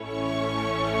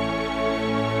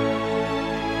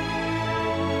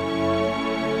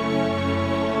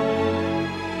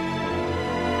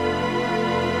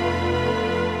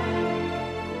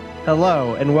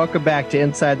Hello, and welcome back to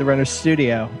Inside the Runner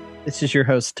Studio. This is your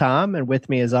host, Tom, and with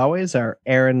me, as always, are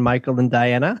Aaron, Michael, and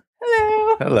Diana.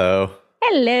 Hello. Hello.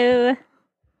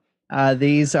 Hello.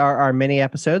 These are our mini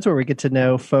episodes where we get to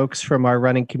know folks from our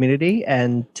running community,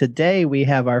 and today we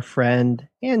have our friend,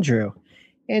 Andrew.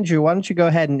 Andrew, why don't you go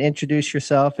ahead and introduce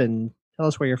yourself and tell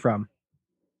us where you're from?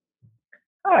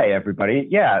 Hi, everybody.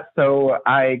 Yeah, so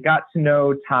I got to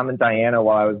know Tom and Diana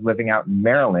while I was living out in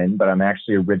Maryland, but I'm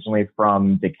actually originally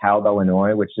from DeKalb,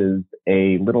 Illinois, which is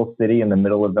a little city in the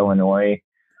middle of Illinois,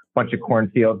 bunch of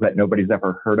cornfields that nobody's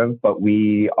ever heard of, but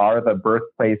we are the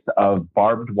birthplace of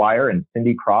Barbed Wire and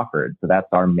Cindy Crawford, so that's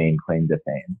our main claim to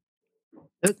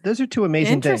fame. Those are two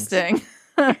amazing things. Interesting.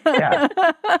 Yeah.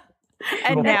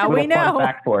 And now we know. Fun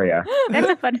fact for you. That's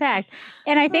a fun fact.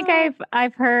 And I think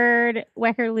I've heard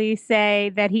Weckerly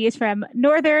say that he is from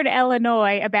Northern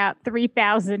Illinois about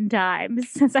 3,000 times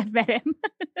since I've met him.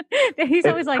 He's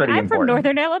always like, I'm from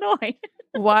Northern Illinois.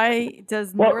 Why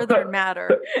does Northern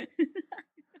matter?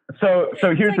 So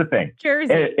here's the thing.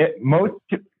 Jersey.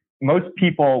 Most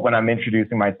people, when I'm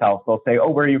introducing myself, they'll say, "Oh,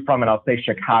 where are you from?" And I'll say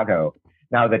Chicago.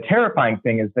 Now, the terrifying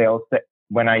thing is they'll say,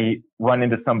 when I run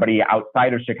into somebody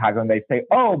outside of Chicago and they say,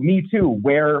 "Oh, me too,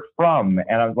 where from?"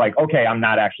 And I'm like, okay, I'm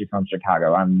not actually from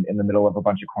Chicago. I'm in the middle of a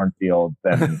bunch of cornfields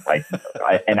and like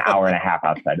an hour and a half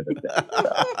outside of the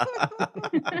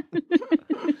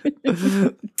city.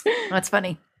 So. That's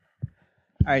funny.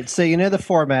 All right, so you know the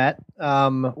format.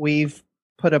 We've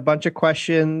put a bunch of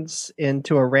questions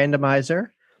into a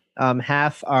randomizer.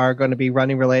 Half are going to be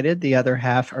running related. The other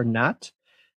half are not,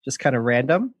 just kind of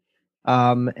random.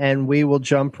 And we will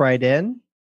jump right in.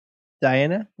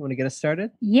 Diana, you want to get us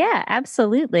started? Yeah,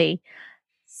 absolutely.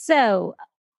 So,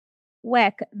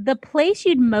 Weck, the place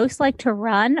you'd most like to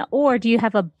run, or do you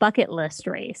have a bucket list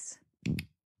race?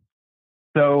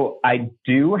 So I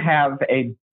do have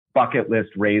a bucket list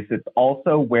race. It's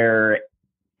also where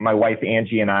my wife,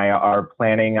 Angie, and I are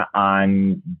planning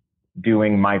on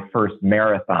doing my first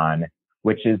marathon,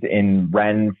 which is in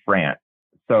Rennes, France.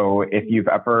 So if you've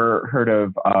ever heard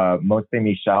of Mont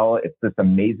Saint-Michel, it's this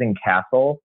amazing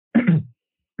castle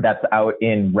that's out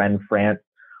in Rennes, France,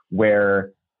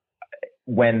 where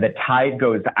when the tide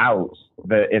goes out,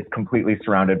 it's completely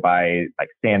surrounded by like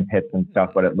sand pits and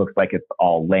stuff, but it looks like it's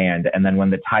all land. And then when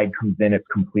the tide comes in, it's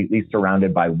completely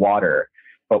surrounded by water.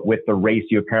 But with the race,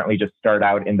 you apparently just start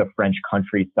out in the French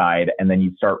countryside and then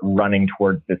you start running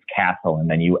towards this castle and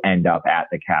then you end up at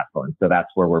the castle. And so that's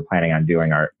where we're planning on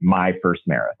doing my first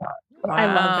marathon. Wow, I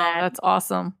love that. That's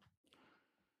awesome.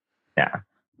 Yeah.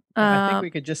 I think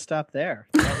we could just stop there.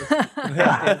 That was the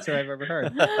best answer I've ever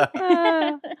heard.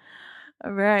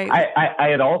 All right. I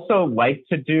had also liked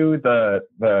to do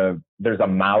there's a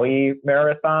Maui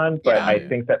marathon, but Yeah. I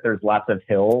think that there's lots of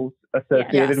hills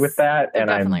associated Yes, with that. there And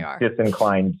I'm definitely are.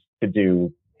 disinclined to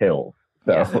do hills.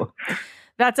 So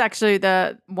That's actually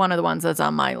one of the ones that's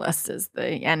on my list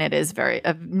and it is very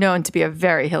known to be a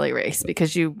very hilly race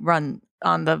because you run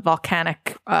on the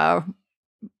volcanic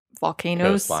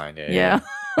volcanoes. Coastline, Yeah.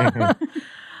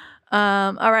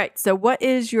 All right. So what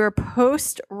is your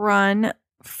post-run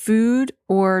food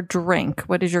or drink?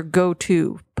 What is your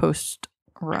go-to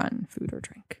post-run food or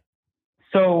drink?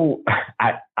 So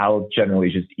I'll generally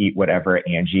just eat whatever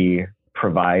Angie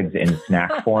provides in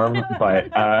snack form,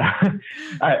 but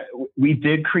we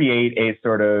did create a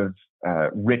sort of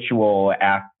ritual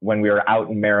when we were out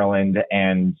in Maryland,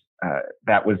 and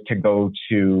that was to go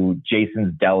to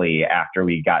Jason's Deli after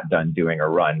we got done doing a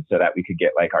run so that we could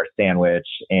get like our sandwich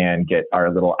and get our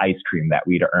little ice cream that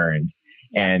we'd earned.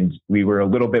 And we were a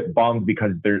little bit bummed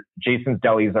because Jason's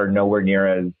Delis are nowhere near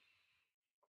as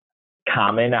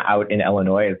common out in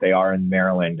Illinois as they are in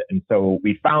Maryland. And so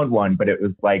we found one, but it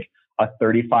was like a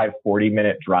 35-40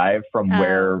 minute drive from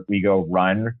where we go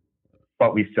run,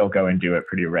 but we still go and do it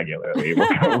pretty regularly. We'll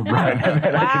go run and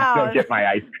then I can still get my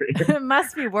ice cream. It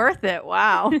must be worth it.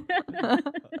 Wow.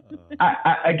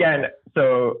 I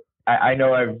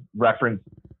know I've referenced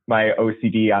my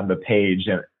OCD on the page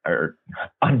or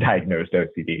undiagnosed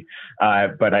OCD,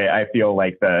 but I feel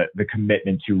like the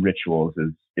commitment to rituals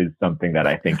is something that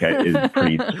I think is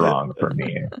pretty strong for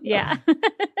me. Yeah.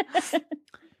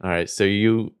 All right. So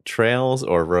you trails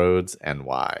or roads and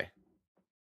why?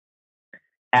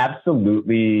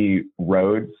 Absolutely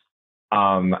roads.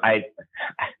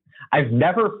 I've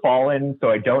never fallen, so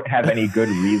I don't have any good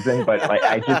reason, but like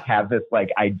I just have this like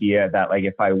idea that like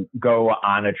if I go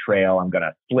on a trail, I'm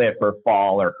gonna slip or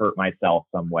fall or hurt myself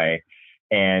some way.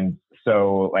 And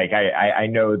so like I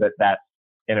know that that's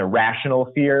an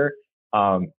irrational fear.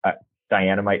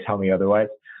 Diana might tell me otherwise.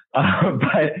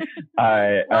 I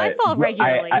fall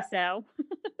regularly, so.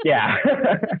 Yeah.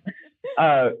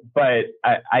 But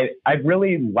I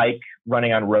really like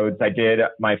running on roads. I did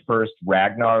my first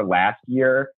Ragnar last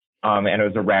year, and it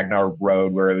was a Ragnar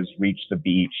road where it was reach the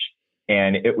beach,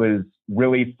 and it was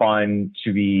really fun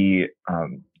to be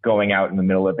going out in the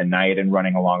middle of the night and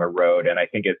running along a road. And I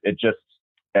think it just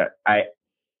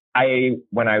I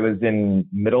when I was in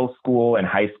middle school and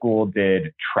high school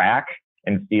did track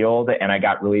and field, and I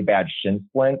got really bad shin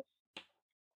splints,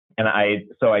 and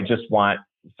so I just want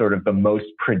sort of the most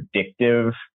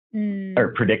predictable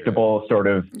sort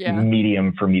of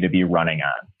medium for me to be running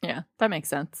on. Yeah, that makes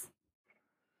sense.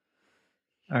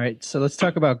 All right, so let's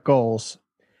talk about goals.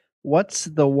 What's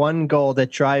the one goal that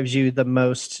drives you the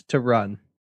most to run?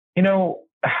 You know,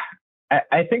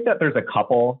 I think that there's a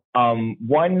couple.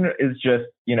 One is just,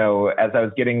 you know, as I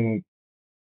was getting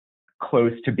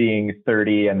close to being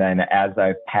 30, and then as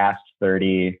I've passed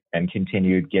 30 and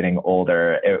continued getting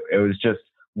older, it was just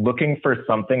looking for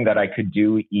something that I could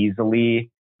do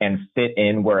easily and fit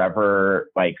in wherever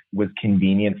like was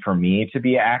convenient for me to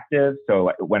be active.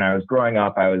 So when I was growing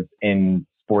up, I was in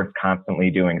sports constantly,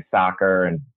 doing soccer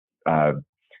and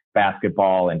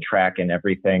basketball and track and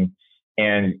everything.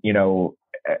 And, you know,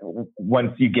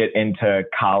 once you get into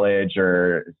college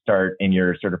or start in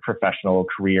your sort of professional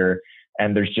career,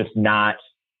 and there's just not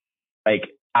like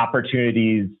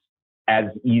opportunities as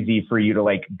easy for you to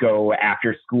like go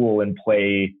after school and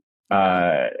play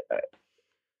a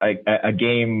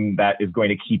game that is going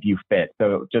to keep you fit.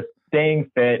 So just staying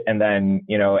fit, and then,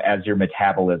 you know, as your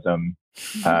metabolism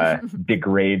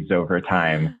degrades over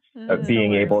time,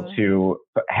 being able to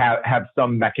have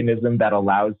some mechanism that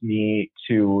allows me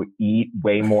to eat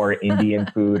way more Indian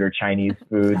food or Chinese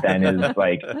food than is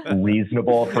like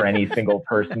reasonable for any single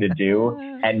person to do,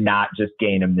 and not just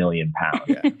gain 1 million pounds.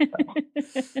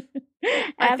 So.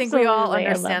 I think we all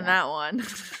understand that one.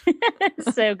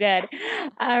 So good.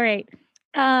 All right.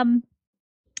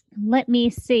 Let me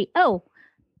see. Oh,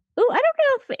 I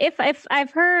don't know if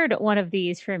I've heard one of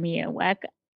these from you, Weck.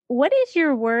 What is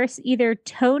your worst either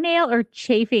toenail or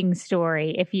chafing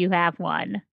story, if you have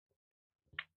one?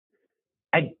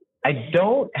 I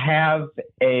don't have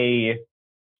a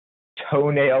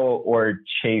toenail or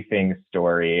chafing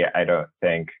story, I don't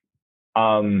think.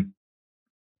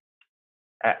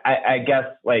 I guess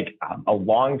like a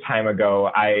long time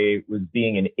ago, I was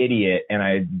being an idiot and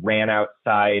I ran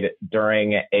outside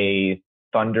during a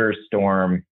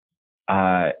thunderstorm.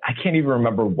 I can't even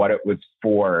remember what it was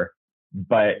for,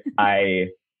 but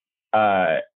it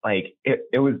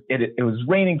was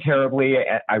raining terribly.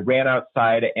 I ran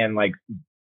outside and like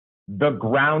the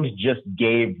ground just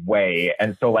gave way.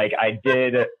 And so like I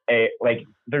did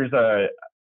there's a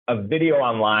video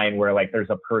online where like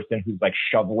there's a person who's like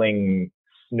shoveling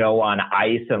snow on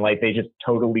ice, and like they just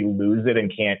totally lose it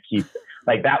and can't keep,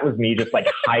 like that was me just like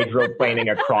hydroplaning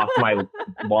across my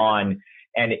lawn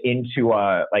and into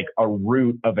a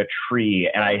root of a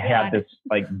tree, and I had this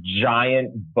like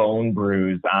giant bone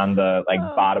bruise on the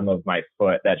bottom of my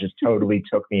foot that just totally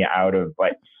took me out of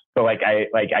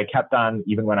I kept on,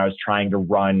 even when I was trying to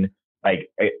run, like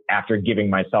after giving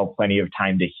myself plenty of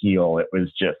time to heal, it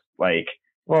was just like,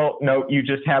 well, no, you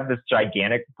just have this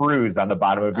gigantic bruise on the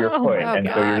bottom of your foot. And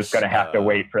so you're just going to have to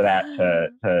wait for that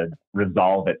to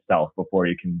resolve itself before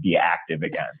you can be active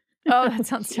again. Oh, that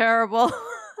sounds terrible.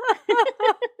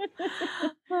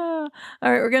 All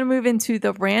right, we're going to move into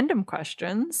the random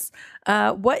questions.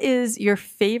 What is your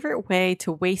favorite way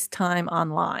to waste time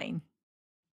online?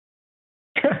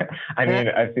 I mean,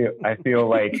 I feel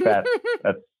like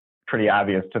that's pretty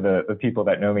obvious to the people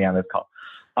that know me on this call.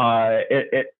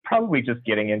 It probably just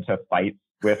getting into fights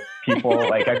with people.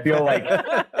 Like I feel like,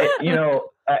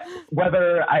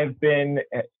 whether I've been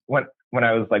when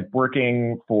I was like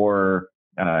working for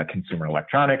consumer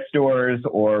electronics stores,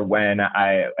 or when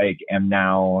I am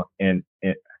now in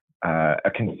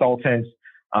a consultant,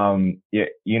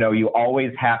 you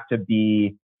always have to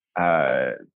be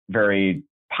very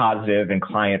positive and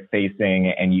client facing,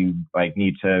 and you like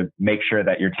need to make sure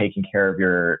that you're taking care of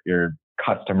your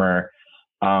customer.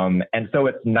 And so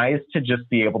it's nice to just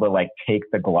be able to like take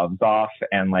the gloves off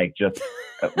and like just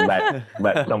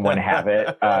let someone have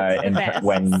it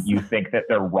when you think that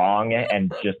they're wrong,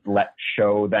 and just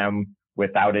show them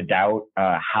without a doubt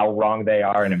how wrong they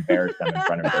are and embarrass them in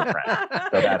front of their friends.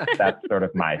 So that's sort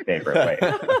of my favorite way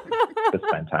to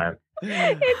spend time.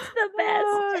 It's the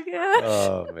best.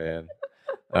 Oh man.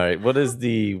 All right. What is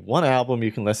the one album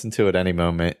you can listen to at any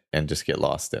moment and just get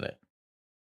lost in it?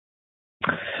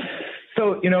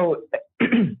 So,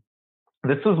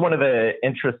 this was one of the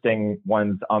interesting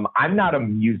ones. I'm not a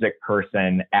music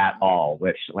person at all,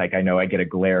 which like I know I get a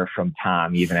glare from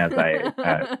Tom even as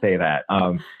I say that.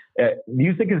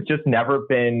 music has just never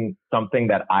been something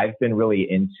that I've been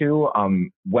really into.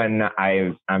 When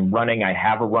I'm running, I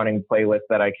have a running playlist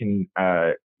that I can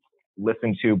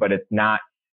listen to, but it's not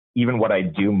even what I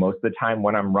do most of the time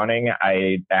when I'm running.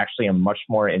 I actually am much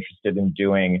more interested in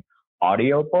doing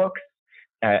audiobooks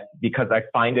because I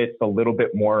find it's a little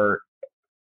bit more,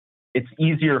 it's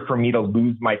easier for me to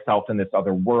lose myself in this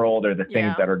other world or the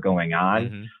things that are going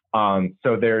on.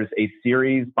 So there's a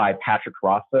series by Patrick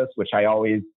Rothfuss, which I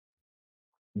always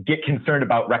get concerned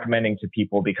about recommending to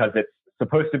people because it's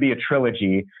supposed to be a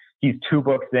trilogy. He's 2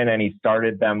 books in and he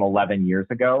started them 11 years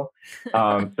ago.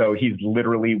 So he's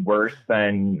literally worse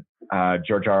than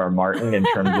George R.R. Martin in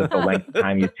terms of the length of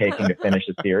time he's taking to finish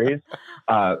a series.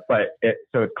 So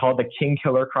it's called The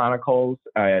Kingkiller Chronicles.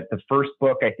 The first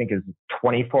book, I think, is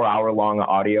 24-hour long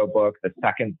audiobook. The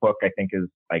second book, I think, is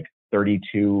like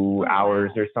 32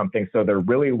 hours or something. So they're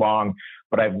really long,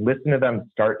 but I've listened to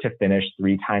them start to finish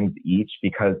 3 times each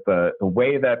because the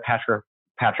way that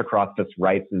Patrick Rothfuss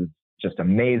writes is just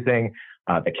amazing.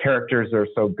 The characters are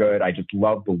so good. I just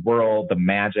love the world, the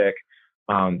magic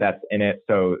that's in it.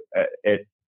 So it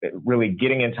really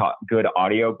getting into good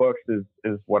audiobooks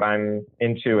is what I'm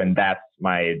into, and that's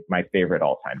my favorite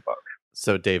all-time book.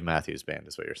 So Dave Matthews Band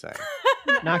is what you're saying.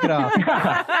 Knock it off.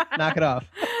 Knock it off.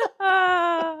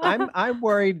 I'm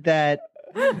worried that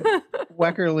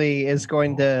Weckerly is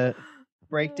going to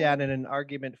break down in an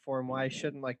argument form why I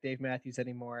shouldn't like Dave Matthews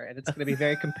anymore, and it's going to be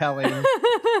very compelling.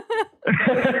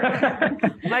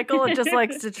 Michael just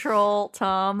likes to troll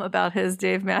Tom about his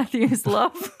Dave Matthews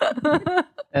love.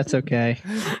 That's okay.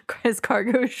 His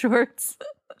cargo shorts.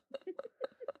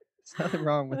 There's nothing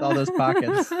wrong with all those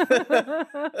pockets.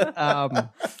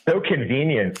 So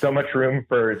convenient. So much room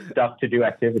for stuff to do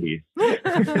activities.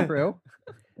 True.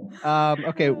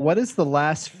 Okay, what is the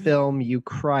last film you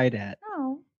cried at?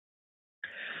 Oh.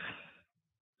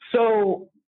 So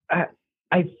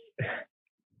I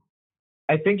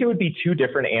think it would be 2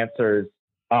 different answers.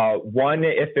 One,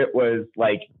 if it was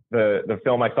like the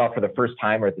film I saw for the first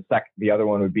time, or the other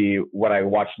one would be what I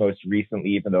watched most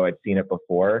recently, even though I'd seen it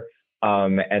before.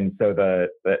 And so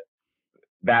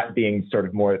that being sort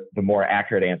of the more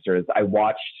accurate answer is I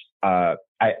watched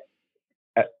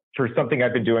for something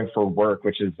I've been doing for work,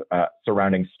 which is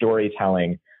surrounding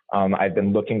storytelling. I've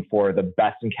been looking for the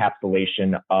best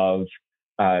encapsulation of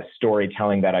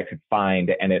storytelling that I could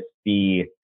find, and it's the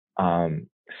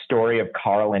story of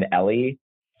Carl and Ellie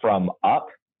from Up.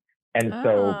 And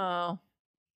so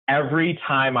every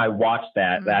time I watch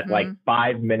that like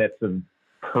 5 minutes of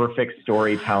perfect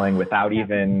storytelling without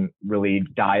even really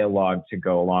dialogue to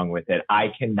go along with it,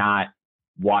 I cannot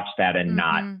watch that and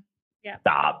not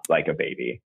stop like a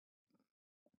baby.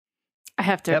 I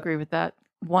have to agree with that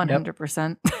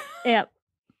 100%. Yep.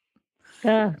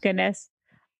 Oh, goodness.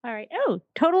 All right. Oh,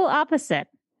 total opposite.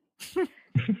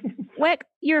 Weck,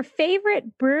 your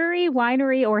favorite brewery,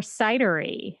 winery, or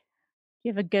cidery?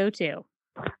 You have a go-to.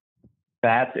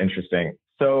 That's interesting.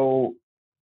 So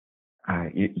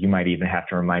you might even have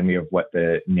to remind me of what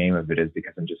the name of it is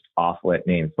because I'm just awful at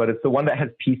names. But it's the one that has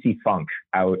PC Funk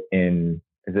out in,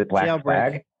 is it Black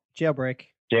Flag? Jailbreak.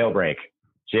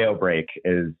 Jailbreak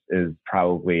is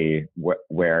probably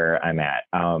where I'm at.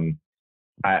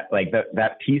 I like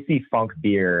that PC Funk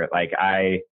beer. Like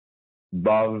I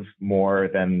love more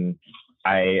than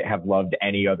I have loved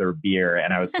any other beer,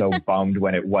 and I was so bummed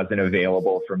when it wasn't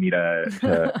available for me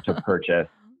to purchase.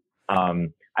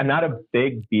 I'm not a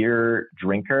big beer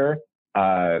drinker,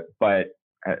 but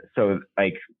so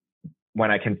like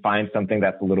when I can find something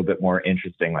that's a little bit more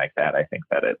interesting like that, I think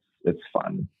that it's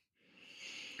fun.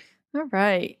 All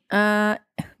right.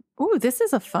 This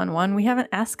is a fun one. We haven't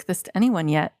asked this to anyone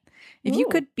yet. If you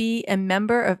could be a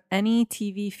member of any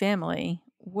TV family,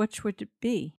 which would it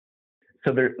be?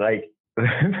 So there's like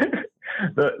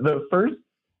the first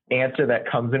answer that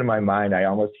comes into my mind, I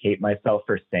almost hate myself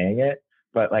for saying it,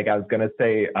 but like I was going to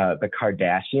say the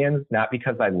Kardashians, not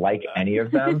because I like any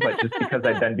of them, but just because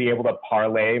I'd then be able to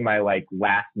parlay my like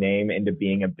last name into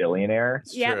being a billionaire.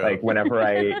 Yeah. Like whenever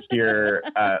I hear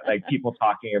like people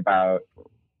talking about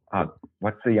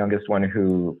what's the youngest one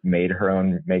who made her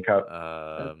own makeup?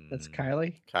 That's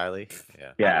Kylie. Kylie,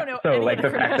 yeah. Yeah. So like the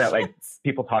fact that like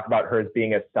people talk about her as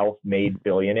being a self-made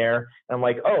billionaire, and I'm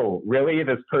like, oh, really?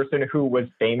 This person who was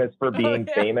famous for being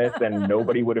famous and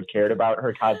nobody would have cared about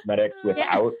her cosmetics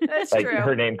without like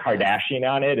her name Kardashian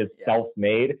on it is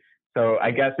self-made. So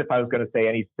I guess if I was going to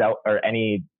say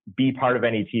be part of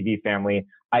any TV family,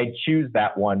 I'd choose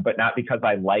that one, but not because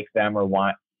I like them or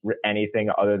want anything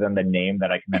other than the name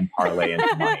that I can then parlay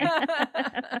into money.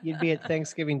 You'd be at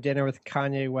Thanksgiving dinner with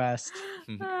Kanye West.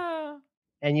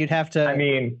 and you'd have to. I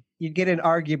mean, you'd get in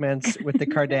arguments with the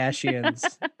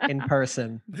Kardashians in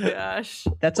person. Gosh,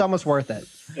 that's almost worth it.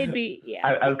 It'd be, yeah.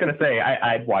 I was gonna say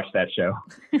I'd watch that show.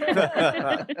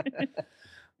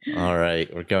 All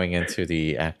right, we're going into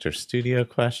the actor studio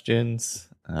questions.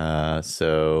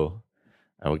 So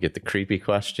I will get the creepy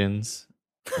questions.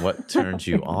 What turns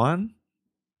you on?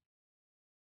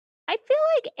 I feel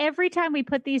like every time we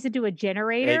put these into a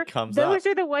generator, It comes those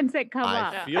up. are the ones that come I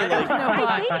up. feel I don't like know I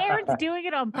why. think Erin's doing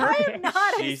it on purpose. I am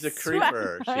not. She's a swear.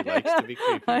 creeper. She likes to be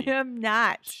creepy. I am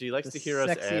not. She likes The to hear us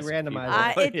sexy ask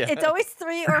randomizer. people. Yeah. It's always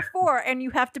 3 or 4, and you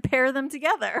have to pair them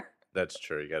together. That's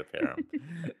true. You got to pair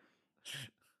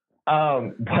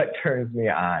them. What turns me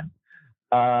on?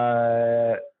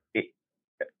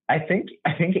 I think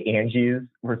Angie's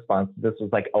response to this was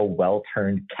like a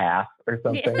well-turned calf or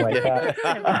something like that.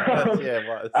 Yeah, it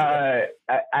was.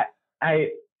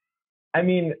 I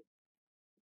mean,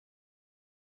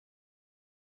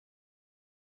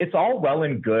 it's all well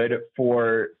and good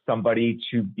for somebody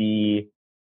to be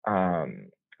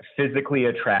physically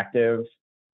attractive,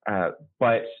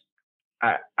 but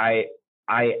I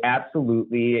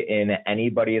absolutely, in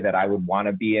anybody that I would want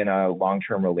to be in a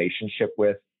long-term relationship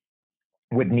with,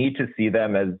 would need to see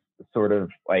them as sort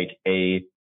of like a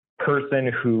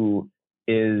person who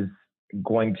is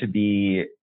going to be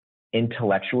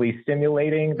intellectually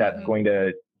stimulating, that's going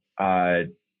to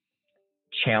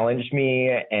challenge me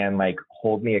and like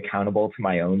hold me accountable to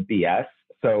my own BS.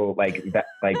 So like that,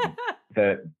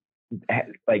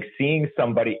 like seeing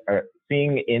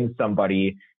in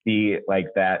somebody the like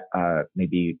that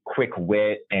maybe quick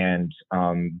wit and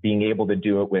being able to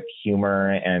do it with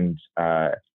humor, and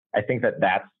I think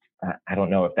that's I don't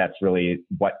know if that's really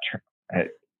what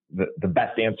the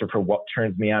best answer for what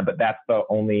turns me on, but that's the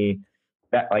only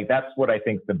that's what I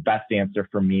think the best answer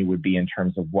for me would be in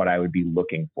terms of what I would be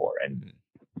looking for in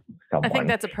someone. I think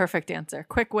that's a perfect answer.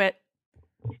 Quick wit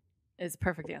is a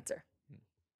perfect answer.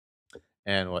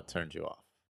 And what turns you off?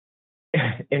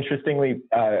 Interestingly,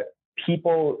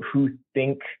 people who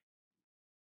think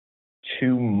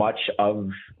too much of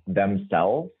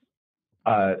themselves.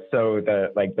 So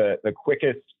the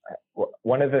quickest,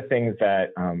 one of the things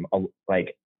that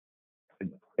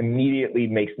immediately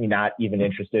makes me not even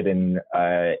interested in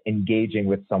engaging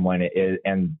with someone is,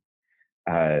 and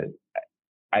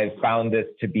I've found this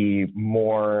to be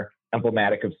more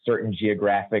emblematic of certain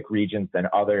geographic regions than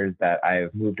others that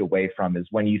I've moved away from, is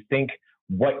when you think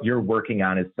what you're working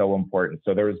on is so important.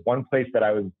 So there was one place that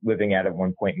I was living at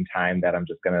one point in time that I'm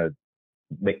just going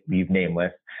to leave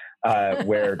nameless,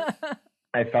 where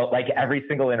I felt like every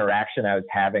single interaction I was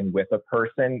having with a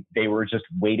person, they were just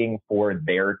waiting for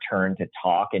their turn to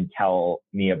talk and tell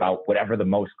me about whatever the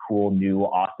most cool, new,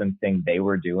 awesome thing they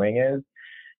were doing is.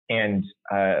 And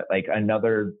like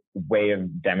another way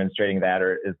of demonstrating that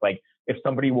is like if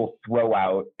somebody will throw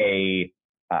out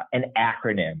an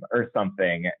acronym or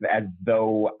something as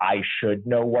though I should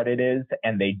know what it is,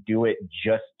 and they do it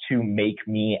just to make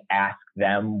me ask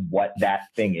them what that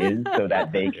thing is so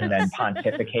that they can then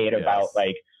pontificate about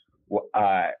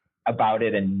about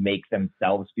it and make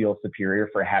themselves feel superior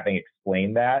for having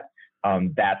explained that.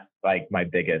 That's like my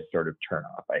biggest sort of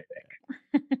turnoff, I think.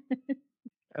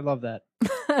 I love that.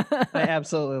 I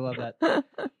absolutely love that.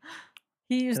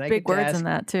 He used big words in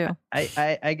that too.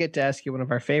 I get to ask you one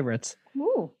of our favorites.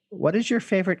 Ooh. What is your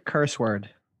favorite curse word?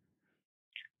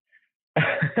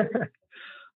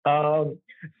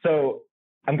 So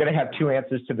I'm going to have two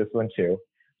answers to this one too.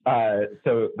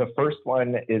 So the first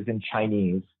one is in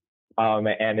Chinese.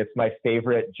 And it's my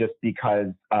favorite just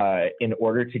because in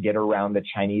order to get around the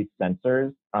Chinese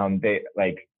censors,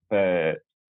 the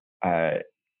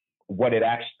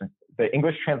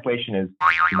English translation is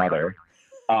mother.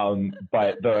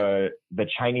 But the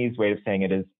Chinese way of saying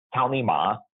it is Tao Ni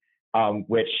Ma,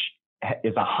 which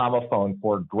is a homophone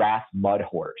for grass mud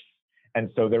horse. And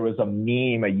so there was a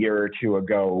meme a year or two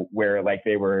ago where like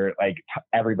they were like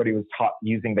everybody was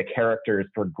using the characters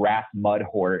for grass mud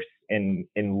horse in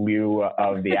lieu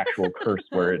of the actual curse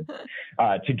words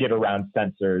to get around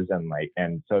censors,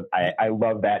 and so I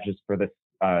love that just for the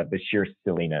sheer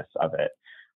silliness of it.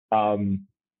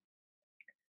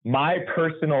 My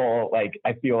personal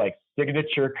I feel like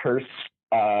signature curse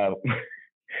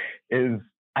is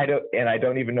I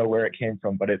don't even know where it came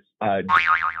from, but it's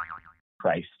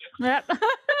Christ. Yep.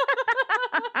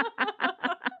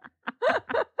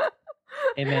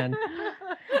 Amen.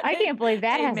 I can't believe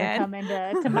that hasn't come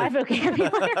into my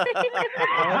vocabulary.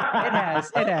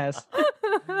 It has.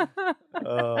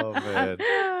 Oh man.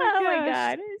 Oh my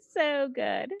God. It's so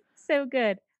good. So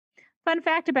good. Fun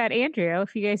fact about Andrew,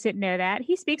 if you guys didn't know that,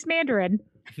 he speaks Mandarin.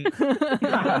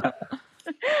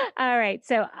 All right.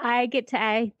 So I get to,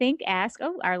 I think, ask,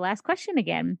 our last question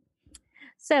again.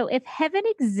 So if heaven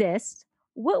exists,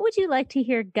 what would you like to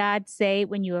hear God say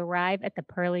when you arrive at the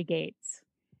pearly gates?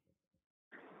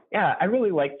 Yeah, I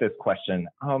really like this question.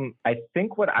 I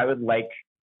think what I would like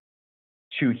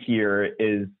to hear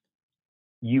is,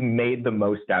 you made the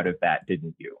most out of that,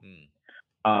 didn't you?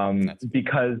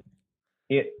 Because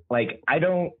I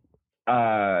don't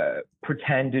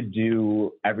pretend to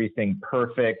do everything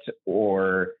perfect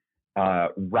or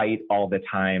right all the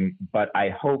time, but I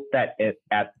hope that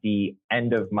at the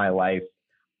end of my life,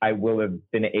 I will have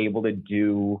been able to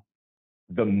do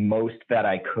the most that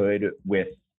I could with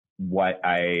what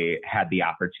I had the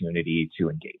opportunity to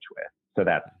engage with. So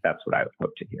that's what I would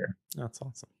hope to hear. That's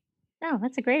awesome. Oh,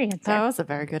 that's a great answer. That was a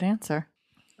very good answer.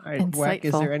 All right, Weck,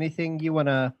 is there anything you want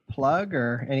to plug,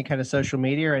 or any kind of social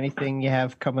media, or anything you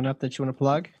have coming up that you want to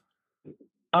plug?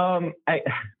 I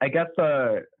guess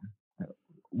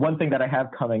one thing that I have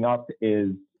coming up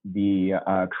is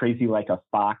the Crazy Like a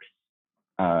Fox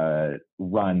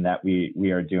run that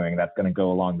we are doing. That's going to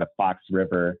go along the Fox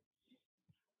River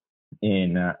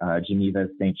in Geneva,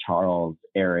 St. Charles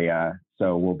area.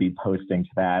 So we'll be posting to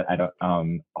that.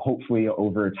 Hopefully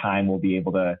over time we'll be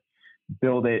able to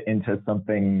build it into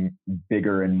something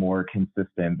bigger and more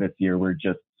consistent. This year we're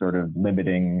just sort of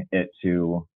limiting it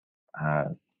to,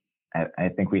 I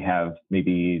think we have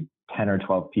maybe 10 or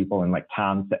 12 people. And like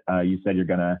Tom, you said you're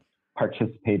going to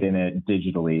participate in it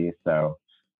digitally. So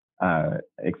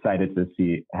excited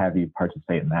to have you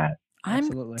participate in that.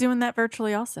 I'm doing that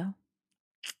virtually also.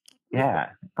 Yeah.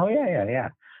 Oh, yeah.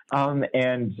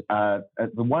 And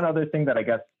the one other thing that I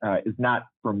guess is not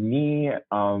for me,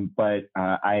 but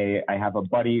I have a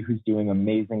buddy who's doing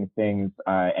amazing things,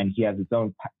 and he has his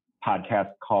own podcast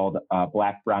called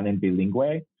Black, Brown, and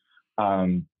Bilingue,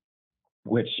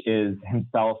 which is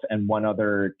himself and one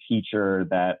other teacher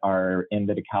that are in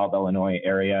the DeKalb, Illinois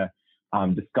area,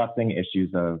 discussing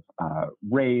issues of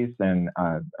race and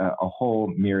a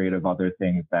whole myriad of other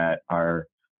things that are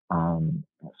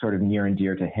sort of near and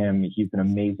dear to him. He's an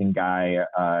amazing guy.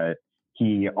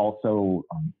 He also,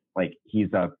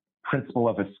 he's a principal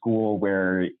of a school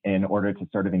where, in order to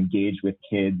sort of engage with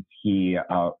kids, he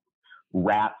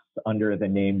raps under the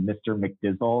name Mr.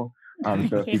 McDizzle.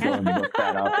 So if you go and look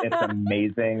that up, it's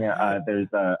amazing.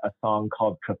 There's a song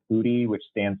called Kafuti, which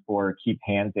stands for Keep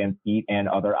Hands and Feet and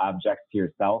Other Objects to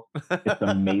Yourself. It's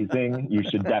amazing. You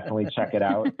should definitely check it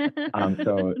out.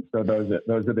 So those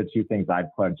are the two things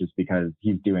I'd plug, just because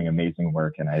he's doing amazing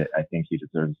work, and I think he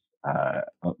deserves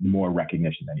more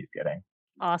recognition than he's getting.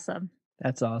 Awesome.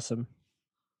 That's awesome.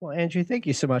 Well, Andrew, thank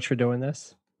you so much for doing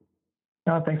this.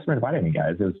 No, thanks for inviting me,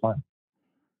 guys. It was fun.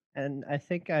 And I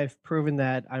think I've proven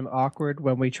that I'm awkward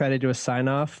when we try to do a sign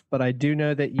off, but I do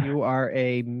know that you are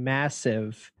a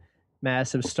massive,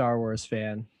 massive Star Wars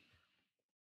fan.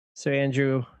 So,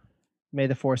 Andrew, may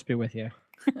the Force be with you.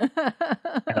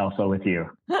 And also with you.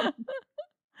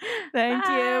 Thank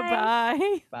you.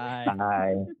 Bye. Bye.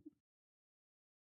 Bye.